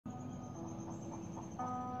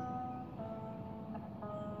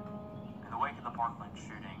Parkland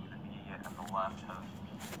shooting, the media and the left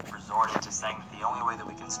have resorted to saying that the only way that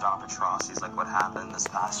we can stop atrocities like what happened this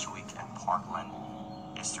past week in Parkland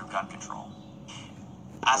is through gun control.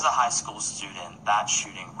 As a high school student, that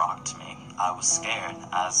shooting rocked me. I was scared,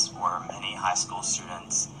 as were many high school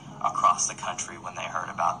students across the country when they heard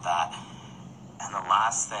about that. And the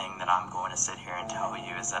last thing that I'm going to sit here and tell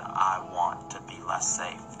you is that I want to be less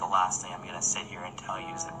safe. The last thing I'm going to sit here and tell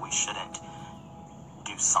you is that we shouldn't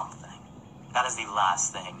do something. That is the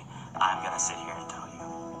last thing I'm going to sit here and tell you.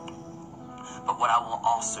 But what I will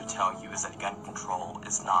also tell you is that gun control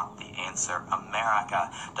is not the answer.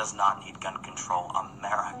 America does not need gun control.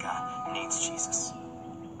 America needs Jesus.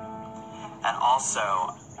 And also,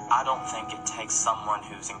 I don't think it takes someone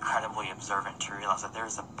who's incredibly observant to realize that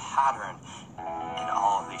there's a pattern in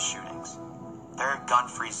all of these shootings. There are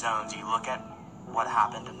gun-free zones. You look at what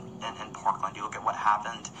happened in Parkland, you look at what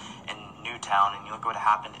happened in Newtown, and you look at what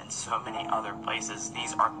happened in so many other places.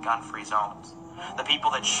 These are gun-free zones. The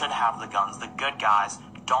people that should have the guns, the good guys,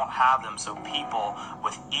 don't have them, so people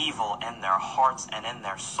with evil in their hearts and in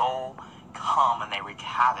their soul come and they wreak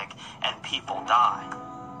havoc, and people die.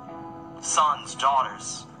 Sons,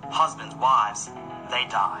 daughters, husbands, wives, they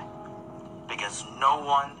die because no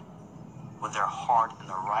one with their heart in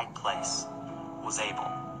the right place was able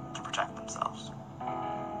to protect themselves.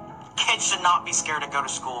 Kids should not be scared to go to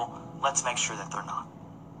school. Let's make sure that they're not.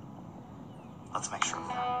 Let's make sure of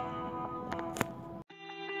that.